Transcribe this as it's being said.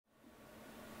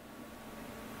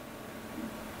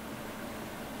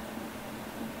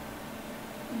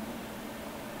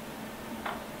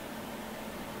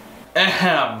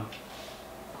Ahem.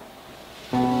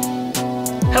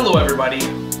 Hello everybody.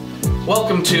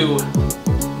 Welcome to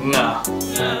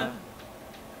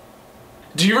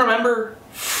Do you remember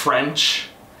French?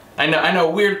 I know,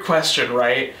 weird question,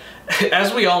 right?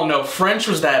 As we all know, French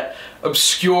was that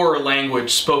obscure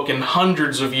language spoken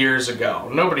hundreds of years ago.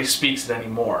 Nobody speaks it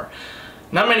anymore.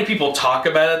 Not many people talk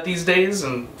about it these days,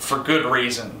 and for good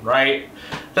reason, right?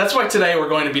 That's why today we're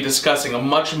going to be discussing a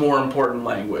much more important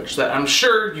language that I'm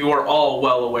sure you are all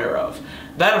well aware of.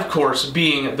 That, of course,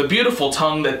 being the beautiful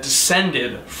tongue that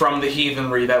descended from the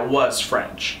heathenry that was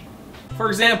French. For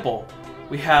example,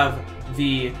 we have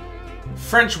the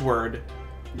French word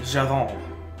j'adore,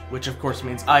 which of course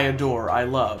means I adore, I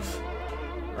love,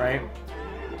 right?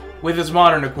 With its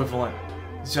modern equivalent,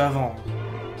 j'adore.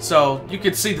 So you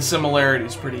could see the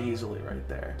similarities pretty easily right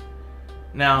there.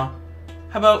 Now,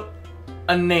 how about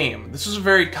a name? This was a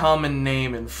very common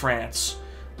name in France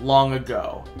long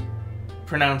ago.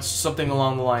 Pronounced something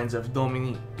along the lines of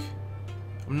Dominique.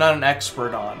 I'm not an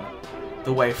expert on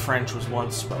the way French was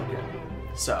once spoken,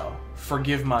 so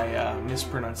forgive my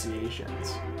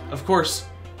mispronunciations. Of course,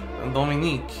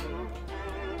 Dominique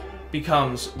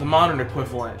becomes the modern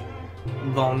equivalent,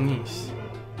 Dominique.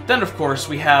 Then, of course,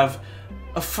 we have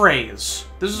a phrase.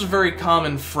 This is a very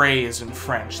common phrase in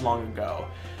French long ago.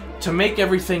 To make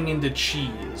everything into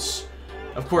cheese.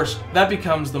 Of course, that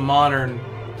becomes the modern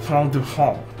fond de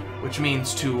fond, which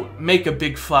means to make a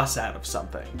big fuss out of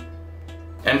something.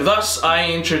 And thus,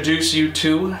 I introduce you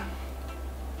to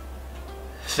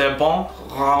c'est bon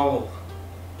rôle,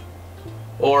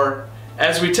 or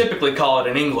as we typically call it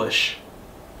in English,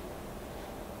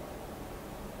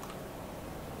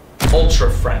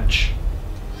 Ultra French.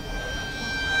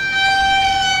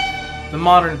 The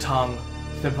modern tongue,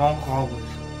 c'est bon rôle.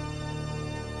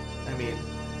 I mean,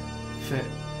 c'est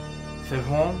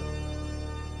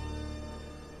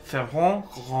bon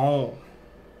rôle.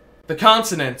 The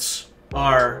consonants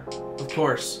are, of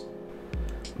course,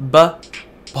 b,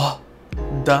 b,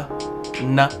 d,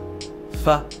 n, f,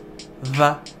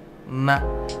 v, n,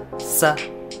 s,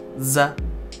 z,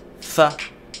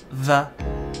 th, th,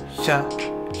 sh,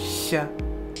 sh,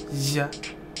 j,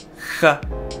 h, h,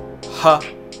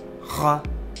 r,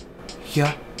 y,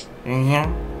 y,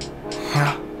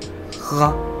 h,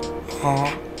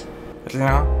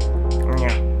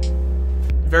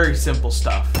 very simple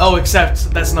stuff. Oh,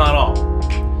 except that's not all,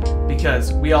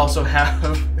 because we also have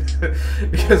the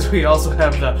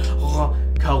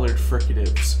colored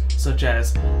fricatives, such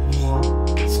as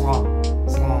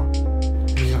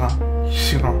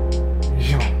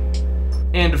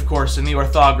and of course in the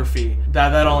orthography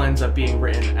that all ends up being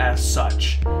written as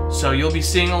such. So you'll be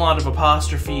seeing a lot of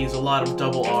apostrophes, a lot of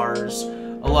double R's,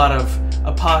 a lot of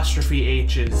apostrophe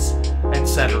H's,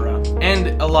 etc.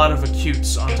 And a lot of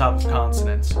acutes on top of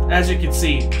consonants. As you can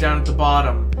see down at the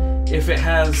bottom, if it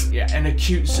has an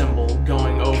acute symbol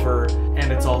going over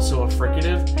and it's also a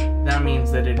fricative, that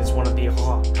means that it is one of the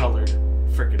colored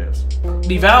fricatives.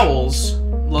 The vowels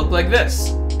look like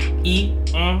this. I,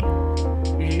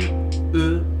 U, E,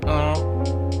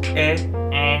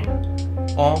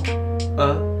 O, O.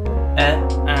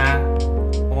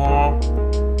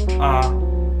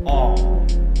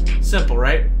 Simple,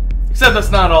 right? Except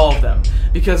that's not all of them,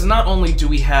 because not only do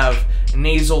we have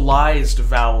nasalized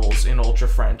vowels in Ultra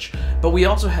French, but we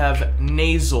also have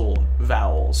nasal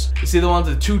vowels. You see the ones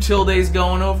with 2 tildes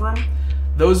going over them?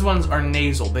 Those ones are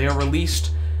nasal. They are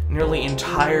released nearly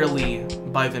entirely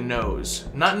by the nose.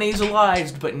 Not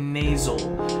nasalized, but nasal.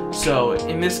 So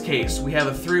in this case, we have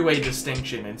a 3-way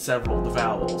distinction in several of the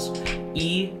vowels.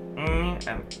 E,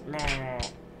 and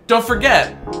don't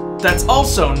forget, that's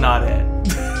also not it.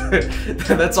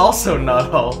 That's also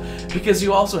not all, because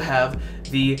you also have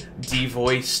the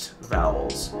devoiced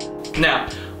vowels. Now,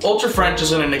 Ultra French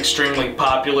isn't an extremely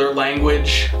popular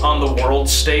language on the world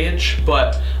stage,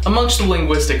 but amongst the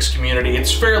linguistics community,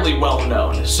 it's fairly well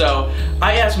known. So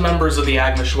I asked members of the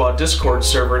Agma Schwa Discord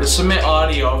server to submit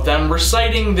audio of them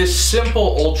reciting this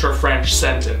simple Ultra French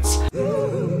sentence.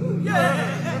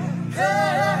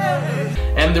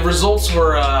 And the results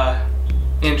were,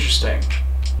 interesting.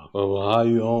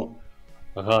 Rayon,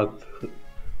 rat,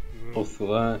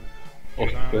 osrin,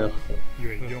 osper,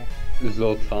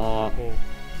 zotan,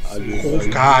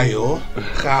 Rukajo,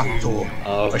 rato,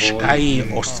 oszkai,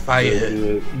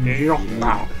 osfaje,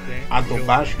 njorta,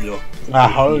 adobažlo,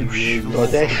 aholž,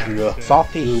 dodešlo,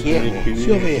 sortiero,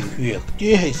 survéhur,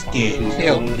 duheske,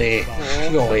 seonde,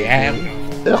 sjorjam,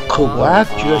 Urkua,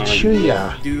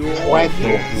 Juchuya,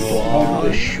 Poido,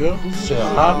 Monsieur,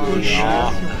 Sera,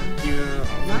 Bouchard.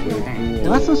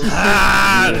 grâce au système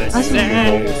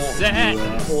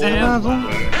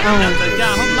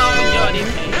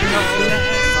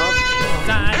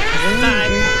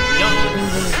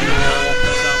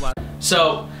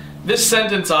So, this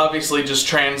sentence obviously just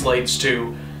translates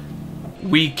to,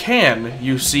 we can,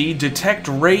 you see, detect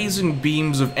rays and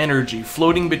beams of energy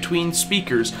floating between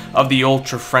speakers of the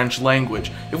Ultra-French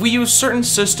language if we use certain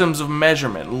systems of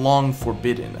measurement long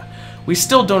forbidden. We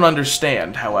still don't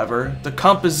understand, however, the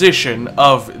composition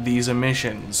of these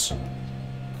emissions.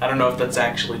 I don't know if that's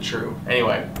actually true.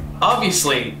 Anyway,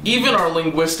 obviously, even our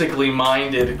linguistically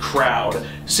minded crowd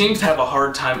seems to have a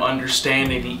hard time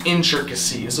understanding the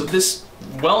intricacies of this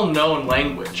well-known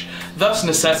language, thus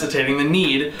necessitating the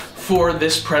need for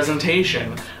this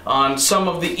presentation on some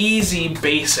of the easy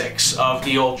basics of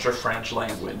the Ultra-French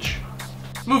language.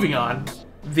 Moving on,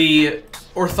 the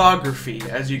orthography,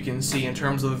 as you can see in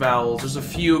terms of the vowels, there's a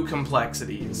few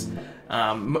complexities.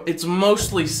 It's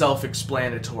mostly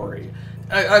self-explanatory.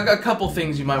 A couple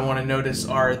things you might want to notice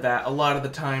are that a lot of the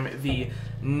time the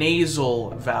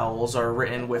nasal vowels are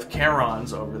written with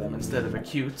charons over them instead of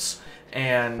acutes,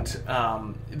 and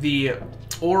the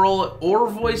oral or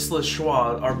voiceless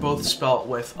schwa are both spelt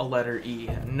with a letter E.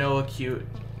 No acute,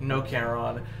 no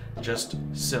charon, just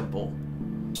simple.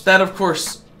 That, of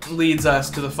course, leads us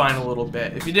to the final little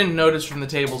bit. If you didn't notice from the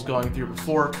tables going through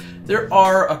before, there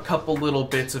are a couple little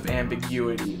bits of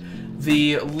ambiguity.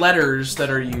 The letters that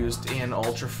are used in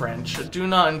Ultra-French do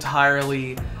not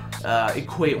entirely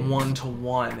equate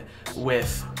one-to-one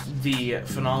with the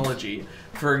phonology.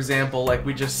 For example, like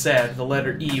we just said, the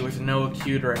letter E with no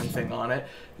acute or anything on it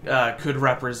could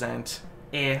represent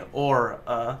or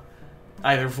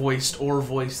either voiced or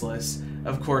voiceless.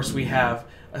 Of course, we have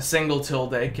a single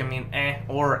tilde, it can mean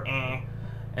or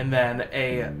and then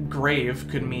a grave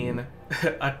could mean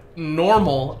a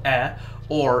normal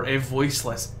or a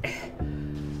voiceless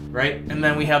right? And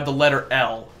then we have the letter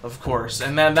L, of course,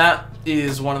 and then that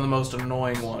is one of the most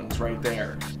annoying ones right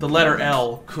there. The letter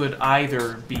L could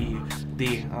either be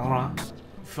the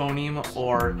phoneme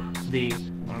or the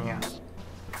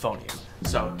phoneme.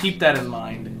 So keep that in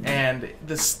mind. And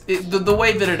the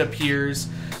way that it appears,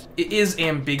 it is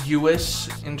ambiguous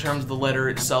in terms of the letter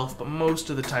itself, but most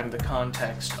of the time the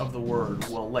context of the word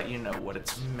will let you know what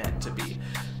it's meant to be.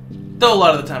 Though a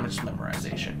lot of the time it's just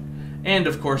memorization. And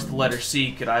of course the letter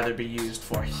C could either be used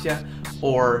for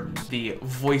or the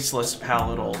voiceless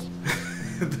palatal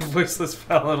the voiceless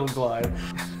palatal glide.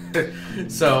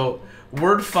 So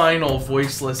word final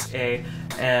voiceless A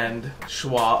and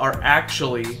schwa are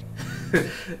actually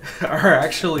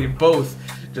both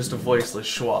just a voiceless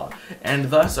schwa, and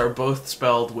thus are both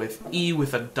spelled with E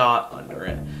with a dot under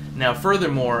it. Now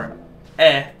furthermore,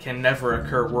 can never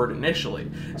occur word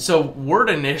initially. So word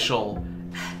initial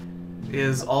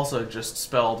is also just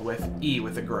spelled with E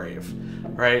with a grave,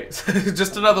 right?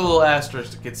 Just another little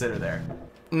asterisk to consider there.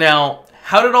 Now,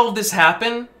 how did all of this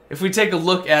happen? If we take a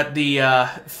look at the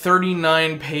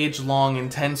 39-page long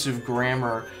intensive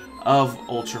grammar of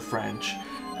Ultra-French,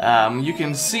 you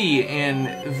can see in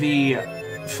the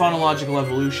phonological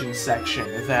evolution section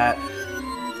that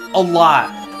a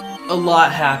lot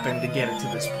happened to get it to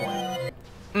this point.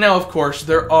 Now, of course,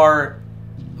 there are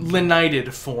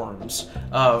lenited forms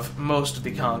of most of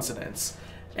the consonants,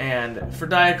 and for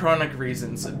diachronic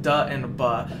reasons, da and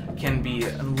ba can be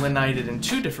lenited in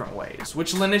two different ways.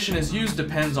 Which lenition is used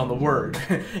depends on the word.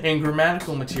 In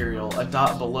grammatical material, a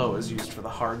dot below is used for the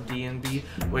hard D and B,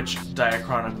 which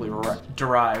diachronically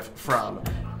derive from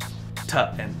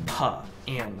ta and pa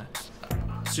in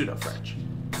pseudo-French.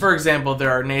 For example,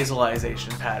 there are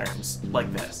nasalization patterns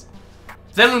like this.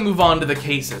 Then we move on to the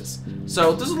cases.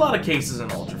 So there's a lot of cases in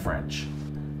Ultra-French.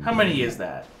 How many is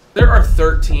that? There are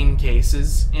 13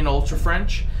 cases in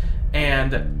Ultra-French,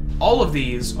 and all of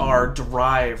these are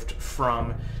derived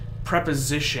from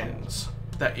prepositions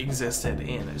that existed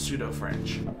in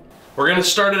pseudo-French. We're going to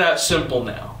start it out simple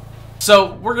now.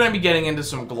 So we're going to be getting into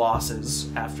some glosses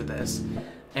after this.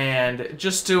 And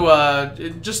just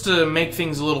to make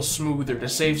things a little smoother, to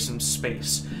save some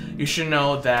space, you should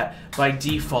know that by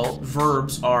default,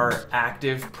 verbs are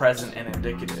active, present, and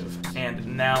indicative,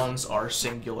 and nouns are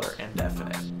singular and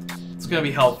definite. It's going to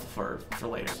be helpful for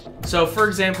later. So, for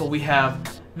example, we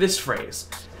have this phrase,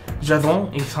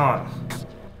 j'adore les tables,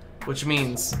 which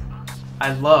means,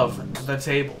 I love the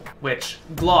table, which,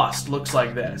 glossed, looks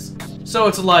like this. So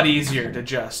it's a lot easier to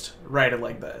just write it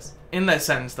like this. In that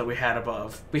sentence that we had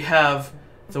above, we have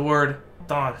the word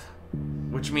table,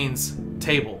 which means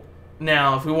table.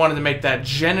 Now, if we wanted to make that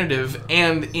genitive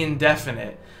and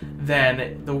indefinite,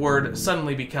 then the word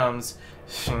suddenly becomes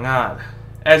chinad.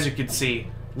 As you can see,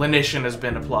 lenition has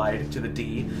been applied to the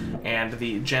D, and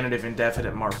the genitive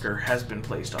indefinite marker has been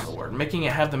placed on the word, making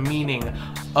it have the meaning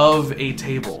of a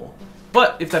table.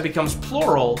 But if that becomes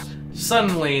plural,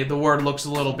 suddenly the word looks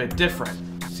a little bit different.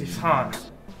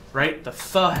 Right? The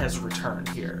th has returned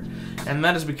here. And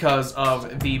that is because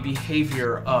of the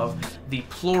behavior of the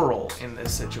plural in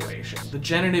this situation. The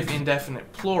genitive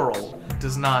indefinite plural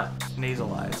does not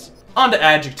nasalize. On to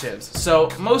adjectives. So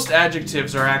most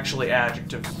adjectives are actually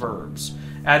adjective verbs.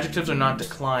 Adjectives are not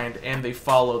declined and they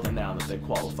follow the noun that they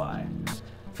qualify.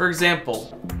 For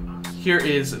example, here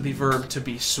is the verb to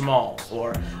be small,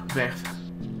 or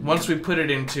once we put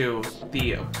it into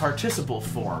the participle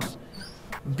form,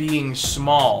 being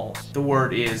small, the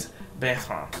word is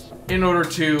béhant. In order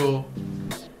to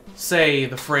say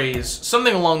the phrase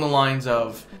something along the lines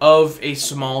of a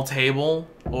small table,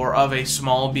 or of a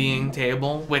small being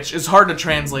table, which is hard to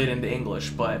translate into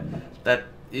English, but that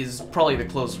is probably the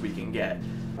closest we can get.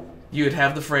 You would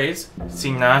have the phrase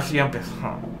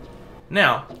béhant.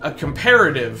 Now, a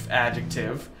comparative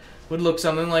adjective would look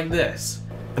something like this,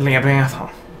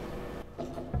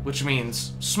 which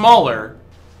means smaller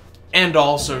and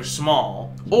also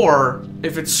small. Or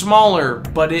if it's smaller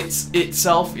but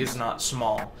itself is not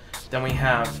small, then we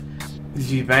have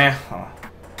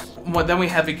then we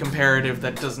have a comparative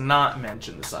that does not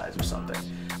mention the size of something.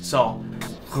 So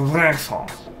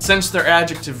since they're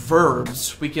adjective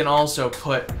verbs, we can also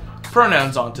put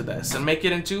pronouns onto this and make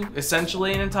it into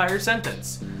essentially an entire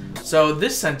sentence. So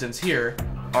this sentence here,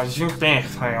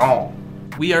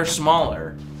 we are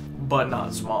smaller but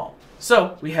not small.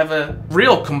 So we have a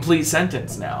real complete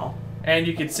sentence now, and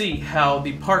you can see how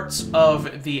the parts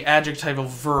of the adjectival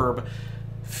verb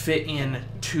fit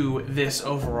into this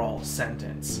overall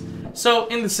sentence. So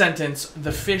in the sentence,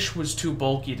 the fish was too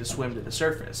bulky to swim to the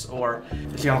surface, or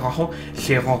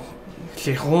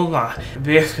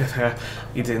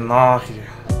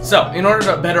so in order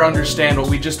to better understand what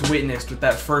we just witnessed with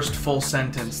that first full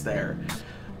sentence there,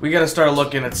 we gotta start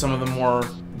looking at some of the more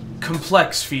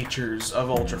complex features of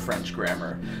Ultra French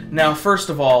grammar. Now, first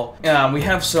of all, we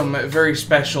have some very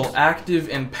special active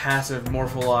and passive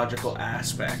morphological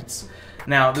aspects.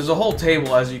 Now, there's a whole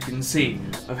table, as you can see,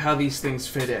 of how these things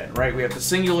fit in, right? We have the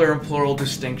singular and plural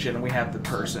distinction, and we have the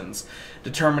persons,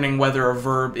 determining whether a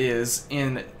verb is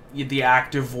in the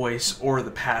active voice or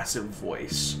the passive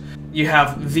voice. You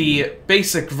have the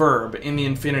basic verb in the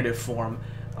infinitive form,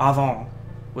 avant,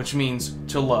 which means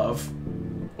to love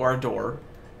or adore.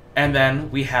 And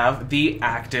then we have the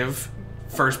active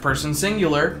first-person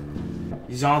singular,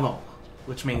 j'adore,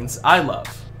 which means I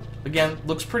love. Again,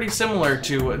 looks pretty similar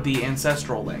to the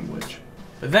ancestral language.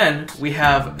 But then we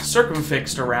have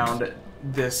circumfixed around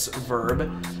this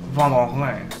verb,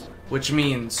 valorin, which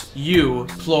means you,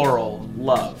 plural,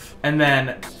 love. And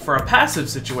then for a passive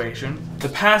situation, the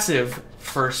passive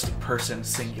first-person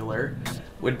singular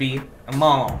would be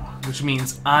amant, which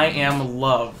means I am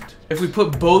loved. If we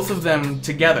put both of them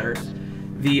together,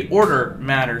 the order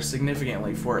matters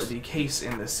significantly for the case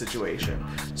in this situation.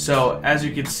 So, as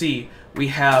you can see, we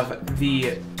have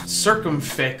the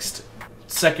circumfixed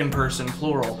second-person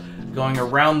plural going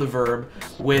around the verb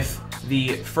with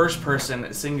the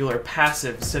first-person singular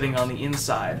passive sitting on the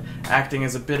inside, acting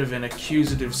as a bit of an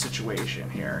accusative situation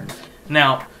here.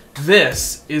 Now,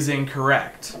 this is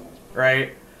incorrect,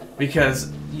 right?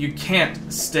 Because you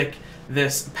can't stick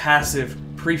this passive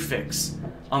prefix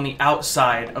on the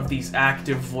outside of these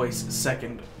active voice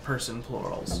second-person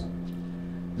plurals.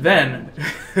 Then,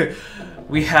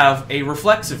 we have a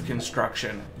reflexive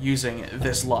construction using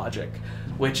this logic,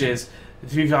 which is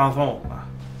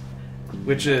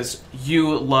which is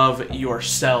you love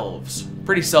yourselves.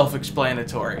 Pretty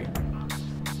self-explanatory.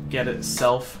 Get it?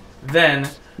 Self. Then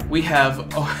we have,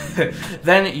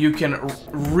 then you can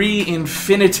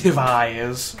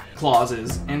re-infinitivize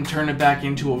clauses and turn it back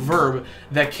into a verb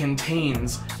that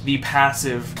contains the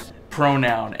passive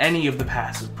pronoun, any of the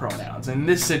passive pronouns. In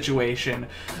this situation,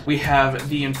 we have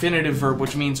the infinitive verb,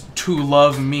 which means to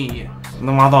love me.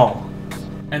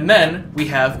 And then we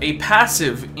have a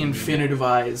passive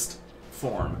infinitivized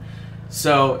form.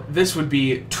 So this would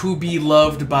be to be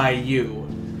loved by you.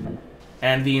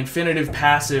 And the infinitive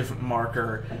passive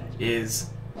marker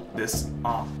is this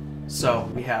en.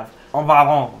 So we have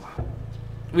envalon.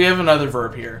 We have another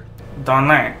verb here,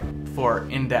 donner, for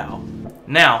endow.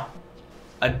 Now,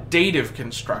 a dative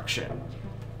construction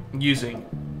using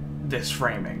this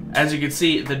framing. As you can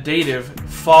see, the dative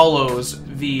follows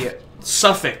the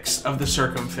suffix of the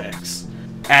circumfix,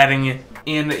 adding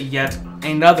in yet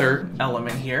another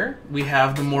element here. We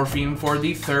have the morpheme for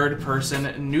the third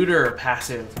person neuter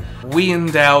passive. We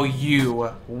endow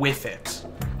you with it.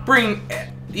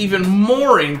 even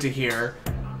more into here,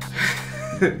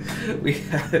 we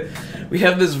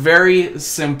have this very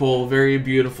simple, very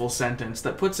beautiful sentence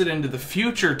that puts it into the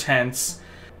future tense.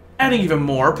 Adding even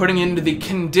more, putting it into the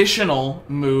conditional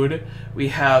mood, we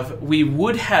have, we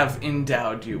would have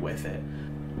endowed you with it.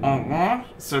 And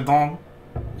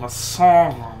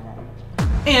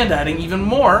adding even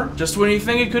more, just when you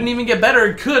think it couldn't even get better,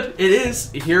 it could. It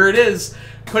is. Here it is.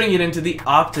 Putting it into the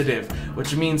optative,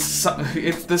 which means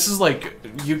this is like,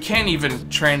 you can't even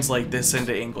translate this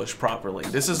into English properly.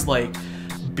 This is like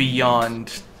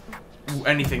beyond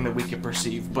anything that we can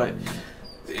perceive, but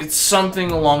it's something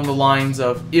along the lines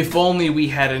of, if only we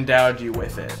had endowed you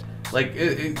with it. Like,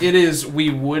 it is, we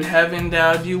would have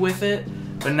endowed you with it,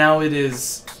 but now it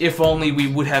is, if only we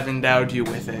would have endowed you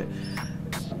with it.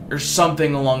 Or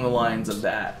something along the lines of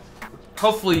that.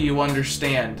 Hopefully you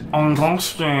understand.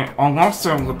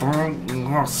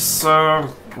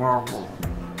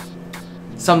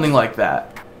 Something like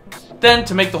that. Then,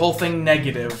 to make the whole thing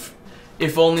negative,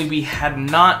 if only we had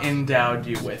not endowed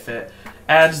you with it,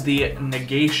 adds the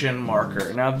negation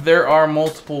marker. Now, there are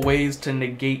multiple ways to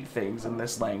negate things in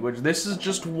this language. This is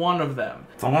just one of them.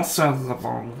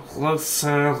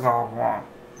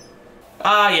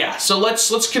 Yeah, so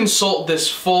let's consult this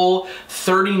full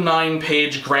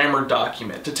 39-page grammar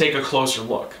document to take a closer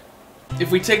look.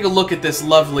 If we take a look at this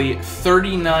lovely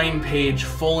 39-page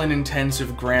full and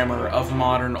intensive grammar of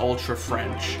modern Ultra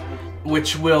French,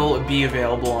 which will be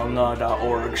available on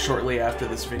nga.org shortly after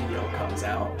this video comes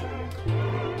out.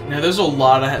 Now, there's a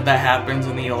lot that happens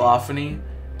in the allophony,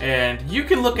 and you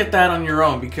can look at that on your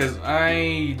own, because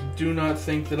I do not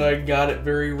think that I got it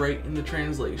very right in the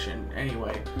translation.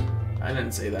 Anyway, I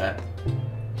didn't say that.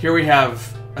 Here we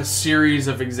have a series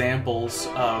of examples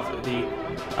of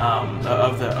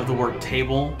the word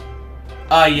table.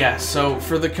 Yes, so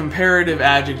for the comparative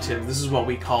adjective, this is what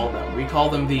we call them. We call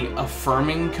them the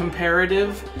affirming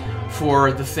comparative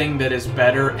for the thing that is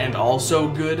better and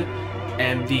also good,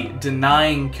 and the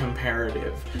denying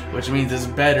comparative, which means it's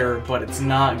better but it's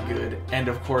not good, and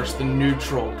of course the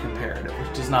neutral comparative,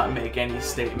 which does not make any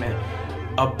statement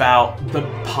about the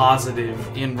positive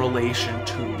in relation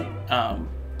to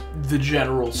the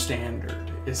general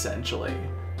standard, essentially.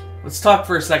 Let's talk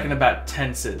for a second about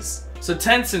tenses. So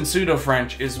tense in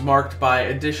Pseudo-French is marked by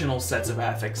additional sets of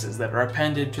affixes that are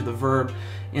appended to the verb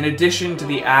in addition to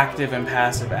the active and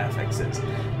passive affixes.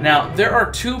 Now, there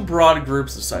are two broad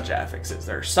groups of such affixes.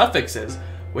 There are suffixes,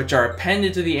 which are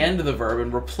appended to the end of the verb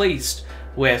and replaced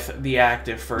with the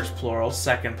active first plural,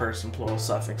 second person plural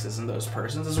suffixes in those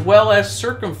persons, as well as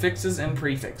circumfixes and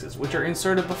prefixes, which are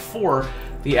inserted before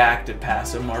the active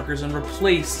passive markers and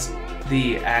replace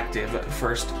the active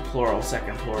first plural,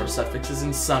 second plural suffixes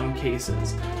in some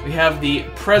cases. We have the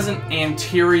present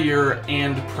anterior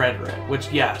and preterite, which,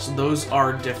 yes, those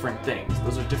are different things.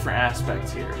 Those are different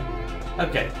aspects here.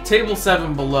 Okay, table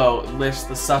 7 below lists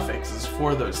the suffixes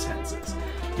for those tenses.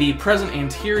 The present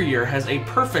anterior has a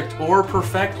perfect or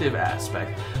perfective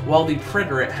aspect, while the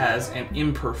preterite has an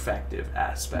imperfective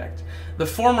aspect. The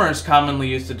former is commonly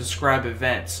used to describe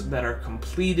events that are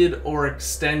completed or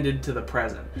extended to the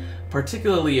present,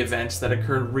 particularly events that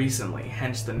occurred recently,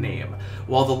 hence the name,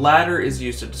 while the latter is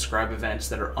used to describe events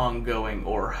that are ongoing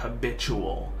or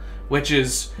habitual, which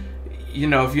is, you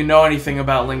know, if you know anything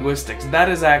about linguistics, that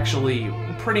is actually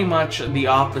pretty much the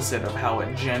opposite of how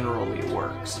it generally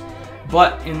works.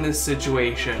 But in this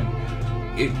situation,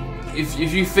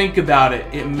 if you think about it,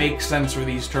 it makes sense for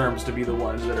these terms to be the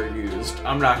ones that are used.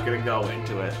 I'm not going to go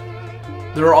into it.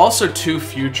 There are also two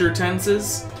future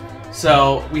tenses.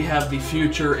 So we have the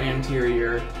future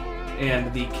anterior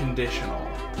and the conditional,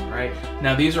 right?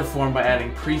 Now these are formed by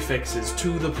adding prefixes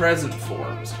to the present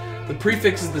forms. The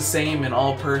prefix is the same in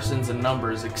all persons and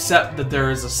numbers, except that there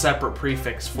is a separate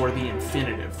prefix for the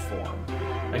infinitive form.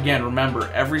 Again,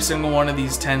 remember, every single one of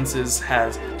these tenses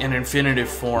has an infinitive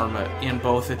form in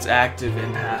both its active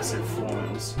and passive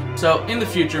forms. So, in the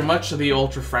future, much to the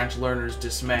Ultra French learner's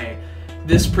dismay,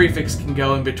 this prefix can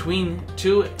go in between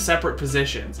two separate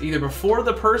positions, either before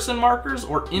the person markers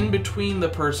or in between the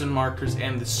person markers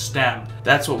and the stem.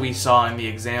 That's what we saw in the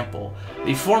example.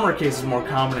 The former case is more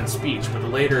common in speech, but the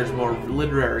later is more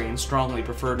literary and strongly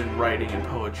preferred in writing and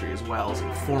poetry as well as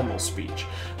in formal speech.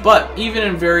 But even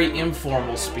in very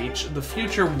informal speech, the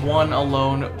future one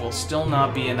alone will still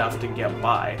not be enough to get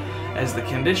by, as the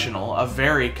conditional, a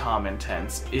very common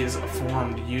tense, is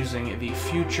formed using the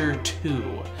future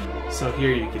two. So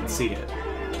here you can see it.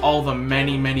 All the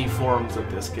many forms that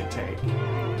this could take.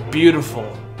 Beautiful.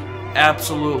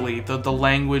 Absolutely. The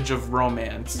language of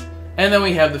romance. And then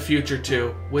we have the future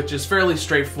two, which is fairly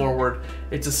straightforward.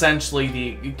 It's essentially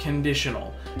the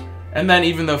conditional. And then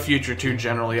even though future 2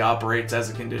 generally operates as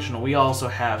a conditional, we also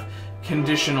have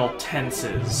conditional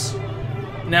tenses.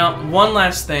 Now, one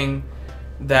last thing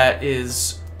that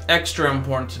is extra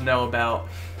important to know about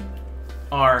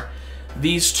are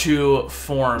these 2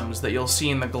 forms that you'll see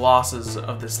in the glosses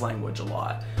of this language a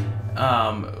lot,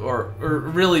 or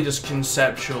really just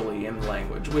conceptually in the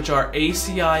language, which are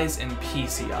ACIs and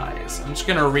PCIs. I'm just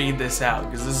going to read this out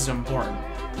because this is important.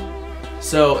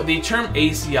 So the term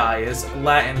ACI is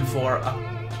Latin for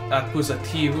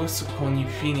accusativus con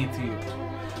infinitive,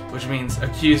 which means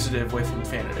accusative with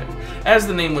infinitive. As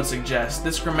the name would suggest,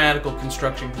 this grammatical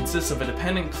construction consists of a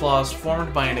dependent clause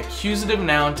formed by an accusative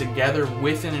noun together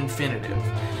with an infinitive.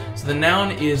 So the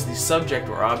noun is the subject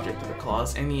or object of the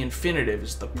clause, and the infinitive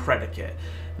is the predicate.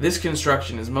 This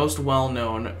construction is most well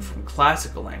known from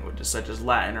classical languages such as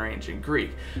Latin or ancient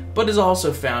Greek, but is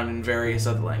also found in various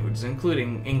other languages,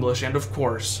 including English and, of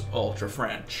course, Ultra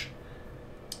French.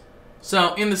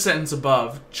 So, in the sentence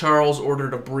above, Charles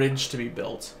ordered a bridge to be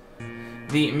built.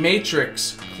 The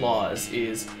matrix clause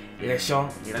is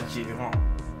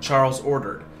Charles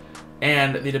ordered,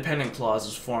 and the dependent clause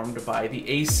is formed by the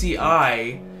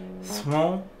ACI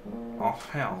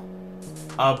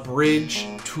a bridge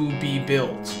to be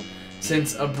built.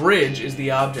 Since a bridge is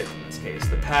the object in this case,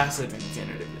 the passive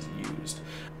infinitive is used.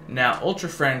 Now, Ultra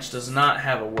French does not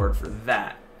have a word for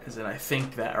that, as in I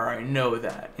think that or I know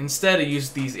that. Instead, it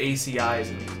uses these ACIs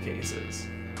in these cases.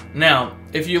 Now,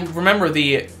 if you remember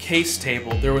the case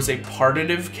table, there was a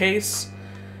partitive case,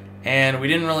 and we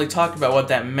didn't really talk about what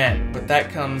that meant, but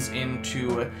that comes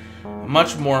into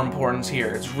much more importance here.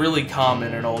 It's really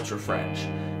common in Ultra French.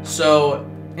 So,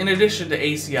 in addition to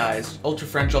ACIs, Ultra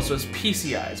French also has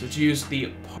PCIs, which use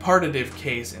the partitive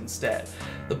case instead.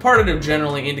 The partitive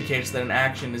generally indicates that an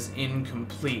action is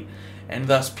incomplete, and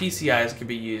thus PCIs can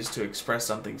be used to express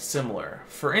something similar.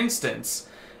 For instance,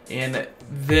 in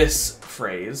this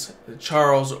phrase,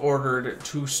 Charles ordered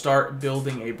to start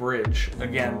building a bridge.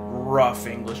 Again, rough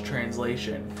English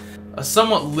translation. A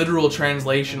somewhat literal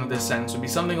translation of this sentence would be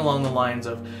something along the lines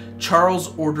of,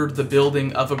 Charles ordered the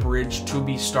building of a bridge to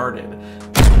be started.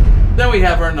 Then we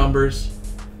have our numbers.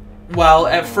 While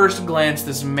at first glance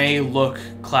this may look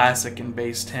classic in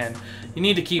base 10, you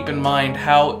need to keep in mind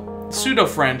how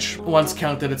Pseudo-French once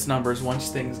counted its numbers once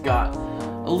things got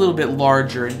a little bit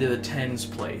larger into the tens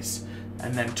place.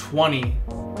 And then 20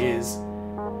 is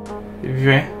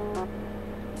V.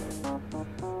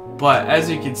 But as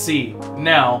you can see,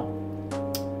 now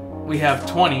we have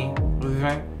 20,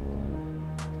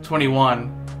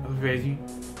 21,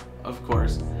 of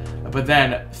course. But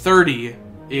then 30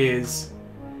 is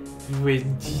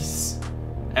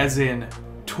as in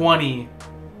 20,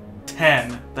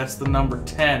 10. That's the number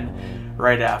 10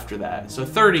 right after that. So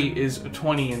 30 is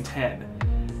 20 and 10.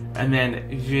 And then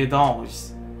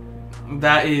vidange,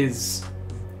 that is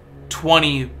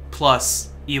 20 plus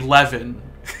 11.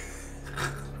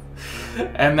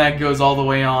 And that goes all the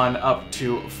way on up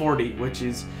to 40, which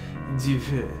is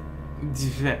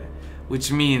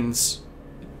which means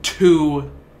 2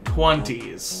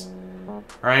 20s.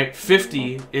 Right?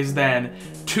 50 is then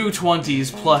 2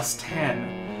 20s plus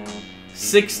 10.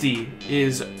 60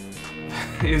 is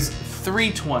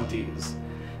 3 20s.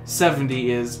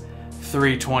 70 is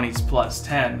 3 20s plus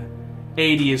 10.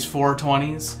 80 is 4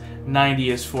 20s. 90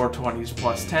 is 4 20s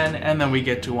plus 10. And then we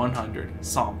get to 100.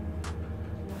 Some.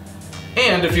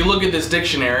 And if you look at this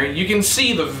dictionary, you can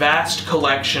see the vast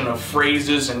collection of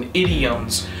phrases and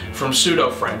idioms from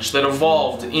Pseudo-French that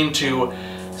evolved into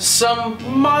some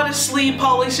modestly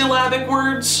polysyllabic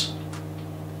words.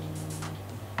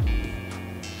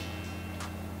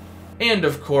 And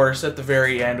of course, at the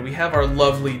very end, we have our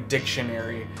lovely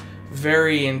dictionary.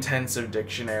 Very intensive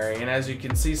dictionary. And as you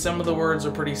can see, some of the words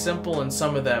are pretty simple, and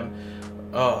some of them,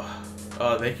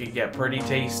 they could get pretty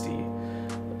tasty.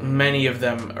 Many of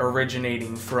them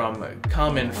originating from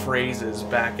common phrases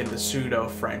back in the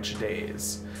Pseudo-French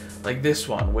days. Like this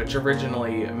one, which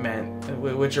originally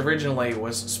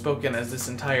was spoken as this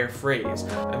entire phrase,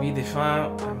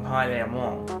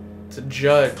 to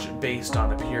judge based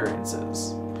on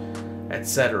appearances,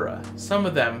 etc. Some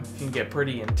of them can get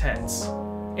pretty intense.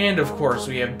 And of course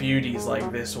we have beauties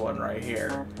like this one right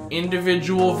here.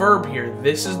 Individual verb here.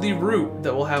 This is the root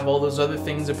that will have all those other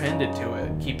things appended to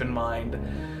it. Keep in mind,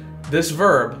 this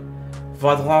verb,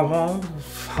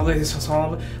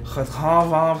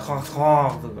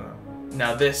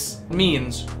 now this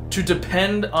means to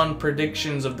depend on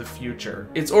predictions of the future.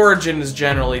 Its origin is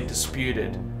generally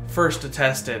disputed, first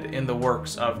attested in the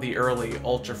works of the early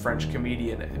Ultra-French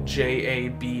comedian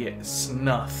J.A.B.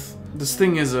 Snuth. This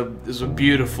thing is a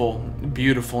beautiful,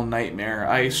 beautiful nightmare.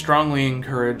 I strongly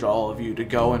encourage all of you to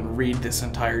go and read this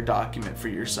entire document for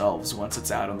yourselves once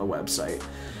it's out on the website,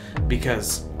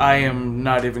 because I am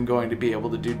not even going to be able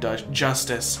to do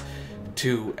justice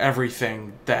to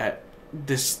everything that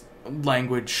this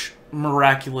language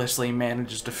miraculously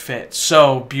manages to fit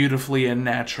so beautifully and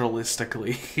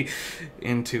naturalistically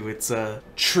into its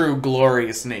true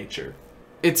glorious nature.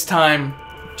 It's time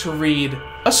to read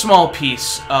a small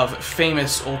piece of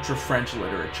famous ultra-French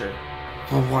literature.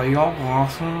 Voyons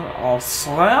en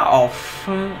cela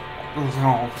enfin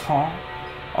l'enfant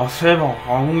a fait mon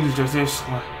rôle de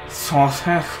sans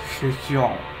faire question.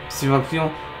 C'est ma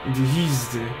pion de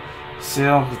liste, c'est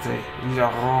de la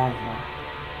rendre.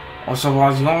 En se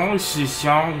voyant, c'est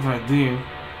sans dire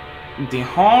des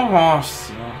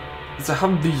conventions, des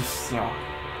ambitions,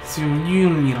 c'est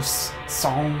une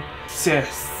sans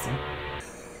cesse.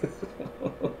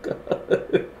 Oh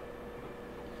god.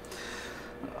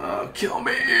 Oh, kill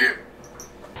me.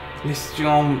 Les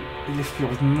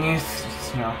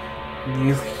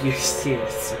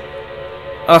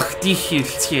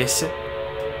artificiels,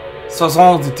 ce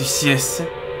sont des pièces,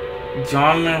 Dieu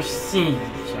merci,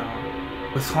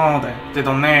 besoin de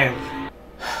donner.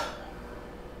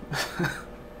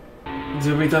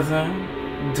 De médecin,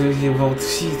 de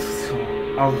l'évolution,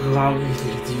 à grand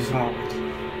vivant,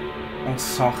 on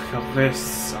s'en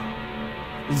caresse.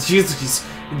 Jésus,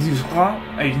 du droit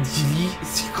et du lit,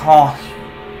 c'est grand.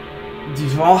 Du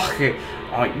voir que,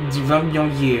 du 20 millions,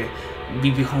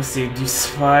 c'est du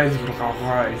soir du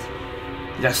travail.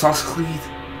 La sortie,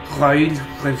 Raïl,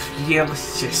 revière,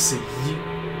 c'est celui.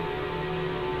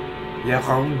 La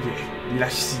robe, la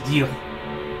cire.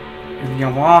 Il y a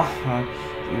moi,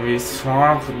 le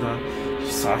soir de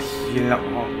s'achiller en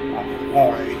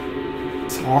oreille.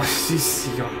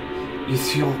 Transition, et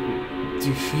sur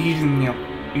du film,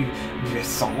 du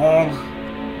sang.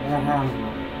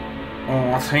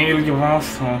 On fait le vent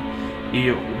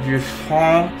et du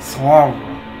fond sombre.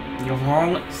 Le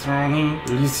vent s'ennuie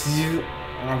les yeux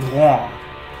en droit.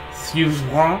 Si vous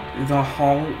voyez dans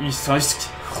le il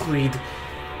s'inscrit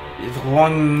droit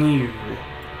nul.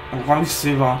 On va se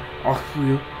voir en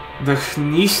plus de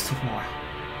nicht moi.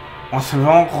 On se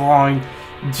va rein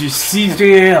du 6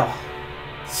 heures.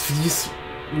 6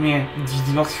 mais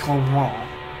du document.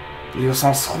 Le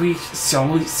s'ensuit sur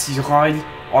le sirail.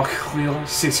 Occuper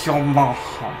c'est sûrement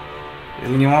les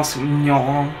nuances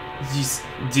ignorant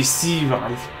des civils,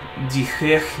 des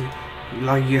règles,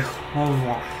 la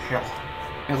hiérarchie,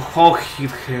 et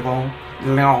requérant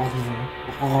l'ordre,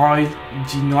 royal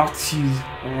du natif,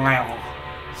 l'ordre,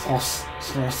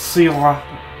 son sera,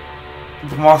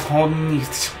 droit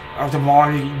nicht, à devant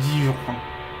les livres,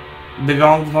 de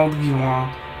l'endroit vivant,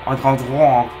 à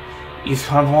l'endroit, et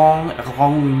savant,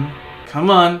 round. Come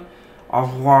on,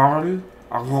 avoir.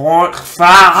 Avoir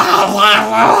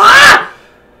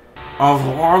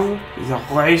le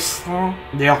reste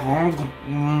de rendre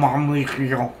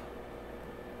mammaire.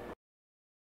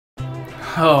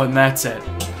 Oh, and that's it.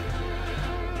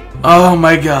 Oh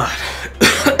my god.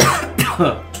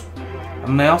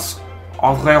 Merci,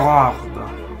 au revoir.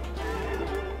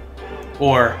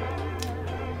 Or,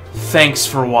 thanks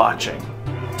for watching.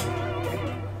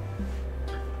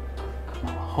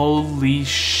 Holy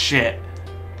shit.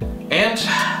 And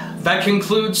that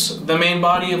concludes the main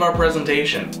body of our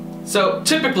presentation. So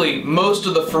typically, most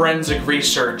of the forensic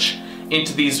research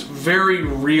into these very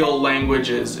real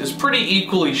languages is pretty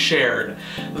equally shared,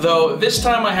 though this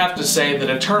time I have to say that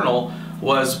Eternal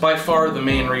was by far the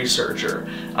main researcher.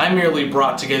 I merely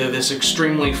brought together this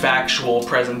extremely factual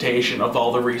presentation of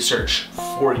all the research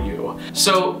for you.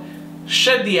 So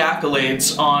shed the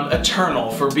accolades on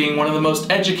Eternal for being one of the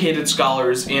most educated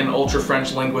scholars in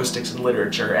Ultra-French linguistics and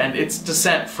literature, and its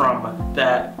descent from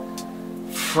that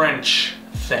French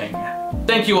thing.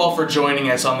 Thank you all for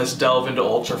joining us on this delve into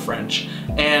Ultra-French,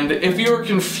 and if you were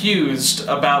confused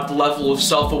about the level of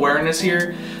self-awareness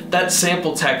here, that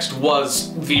sample text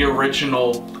was the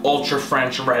original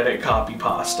Ultra-French Reddit copy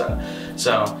pasta.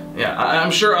 So, yeah,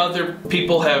 I'm sure other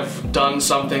people have done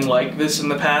something like this in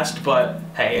the past, but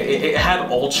hey, it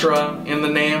had Ultra in the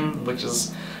name, which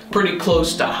is pretty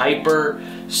close to hyper,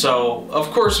 so of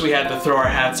course we had to throw our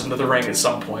hats into the ring at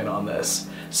some point on this.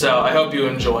 So I hope you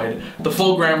enjoyed. The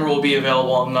full grammar will be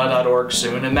available on nguh.org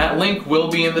soon, and that link will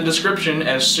be in the description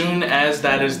as soon as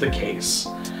that is the case.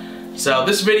 So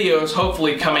this video is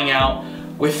hopefully coming out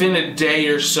within a day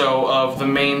or so of the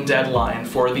main deadline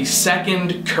for the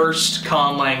second Cursed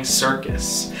Conlang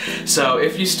Circus. So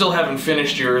if you still haven't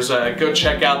finished yours, go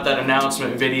check out that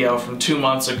announcement video from 2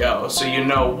 months ago so you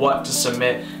know what to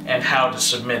submit and how to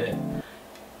submit it.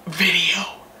 Video.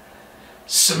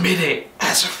 submit it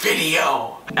as a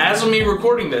video. As of me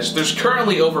recording this, there's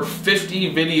currently over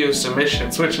 50 video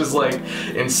submissions, which is like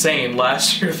insane.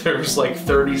 Last year there was like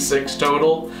 36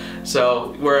 total,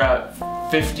 so we're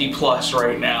at 50 plus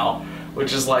right now,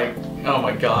 which is like, oh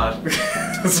my god,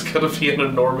 it's gonna be an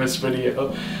enormous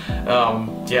video.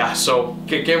 Yeah, so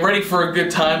get ready for a good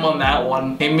time on that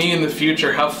one. Hey, me in the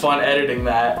future, have fun editing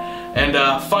that. And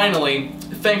finally,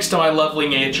 thanks to my lovely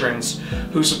patrons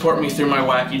who support me through my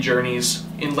wacky journeys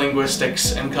in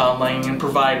linguistics and Conlang and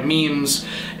provide memes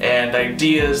and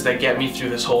ideas that get me through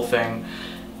this whole thing.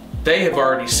 They have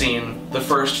already seen the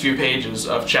first few pages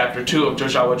of chapter 2 of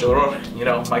Jojawa Joror, you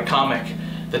know, my comic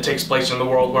that takes place in the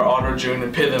world where Arodjun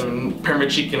and Pitham and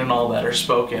Permachikan and all that are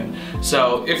spoken.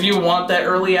 So if you want that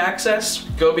early access,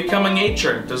 go become a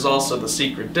patron. There's also the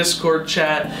secret Discord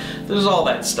chat, there's all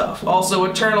that stuff. Also,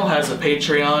 Eternal has a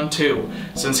Patreon too,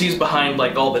 since he's behind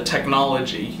like all the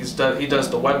technology. He does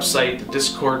the website, the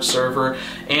Discord server,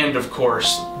 and of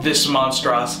course, this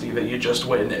monstrosity that you just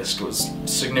witnessed was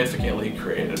significantly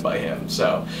created by him.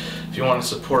 So if you want to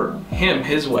support him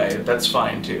his way, that's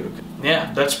fine too.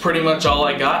 Yeah, that's pretty much all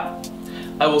I got.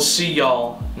 I will see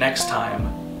y'all next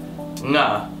time.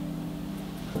 Nga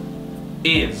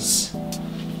is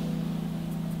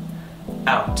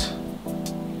out.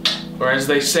 Or as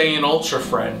they say in Ultra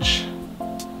French.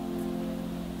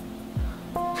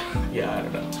 Yeah, I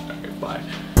don't know. Alright, bye.